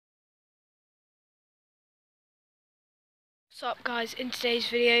What's up guys, in today's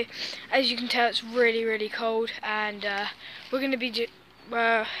video, as you can tell it's really cold, and we're going to be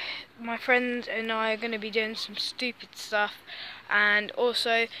my friends and I are going to be doing some stupid stuff. And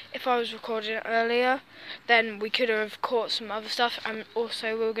also, if I was recording earlier, then we could have caught some other stuff, and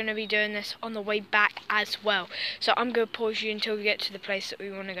also we're going to be doing this on the way back as well. So I'm going to pause you until we get to the place that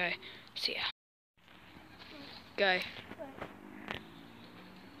we want to go. See ya. Go.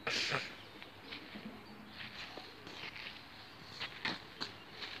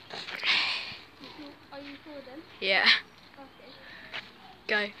 Are you recording? Yeah.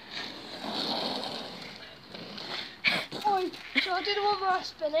 Okay. Go. Oh, so I do the one where I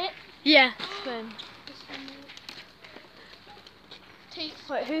spin it. Yeah. Spin.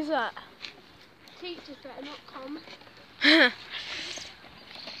 Wait, who's that? Teacher's better not come.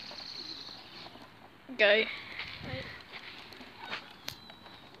 Go. Right.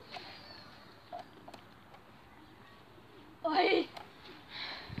 Oi.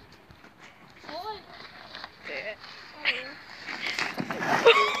 Oi. Do it.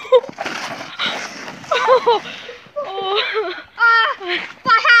 Oh.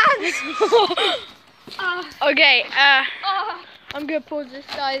 My hands! Okay, Ah. I'm gonna pause this,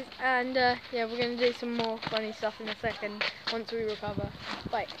 guys, and yeah, we're gonna do some more funny stuff in a second once we recover.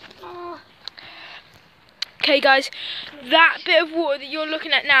 Bye. Okay, guys, that bit of water that you're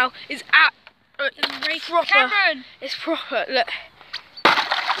looking at now is proper. Cameron. It's proper. Look.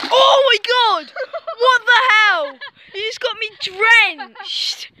 Oh my God! What the hell? You just got me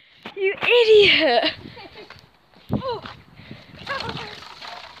drenched. You idiot!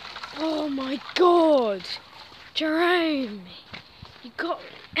 Oh my God, Jerome, you got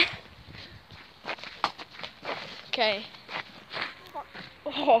me. Okay.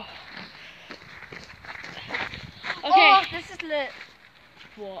 Oh. Okay. Oh, this is lit.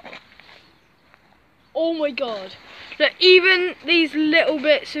 What? Oh my God! Look, even these little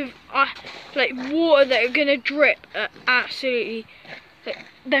bits of like water that are gonna drip are absolutely, like,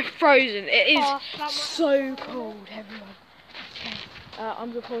 they're frozen. It is so cold, everyone. Okay. I'm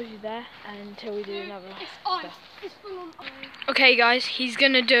gonna pause you there until we do another stuff. It's full on ice. Okay guys, he's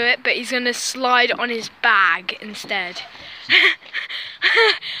gonna do it, but he's gonna slide on his bag instead.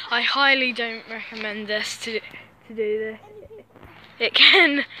 I highly don't recommend this to do this. It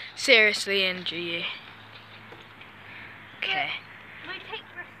can seriously injure you. Okay. We take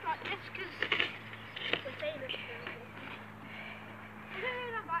risks like this because we're famous. We're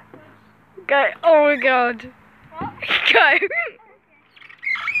doing that backwards. Go. Oh my God. What? Go.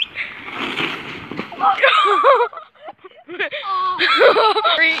 Oh.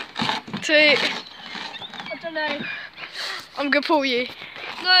 3, 2. I don't know. I'm gonna pull you.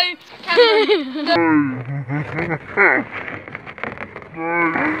 No, Cameron.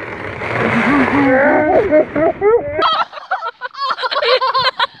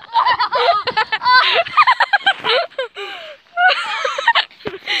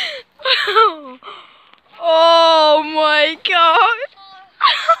 Oh my God.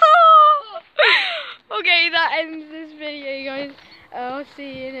 Okay, that ends this video, guys. I'll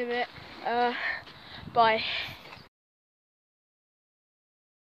see you in a bit. Bye.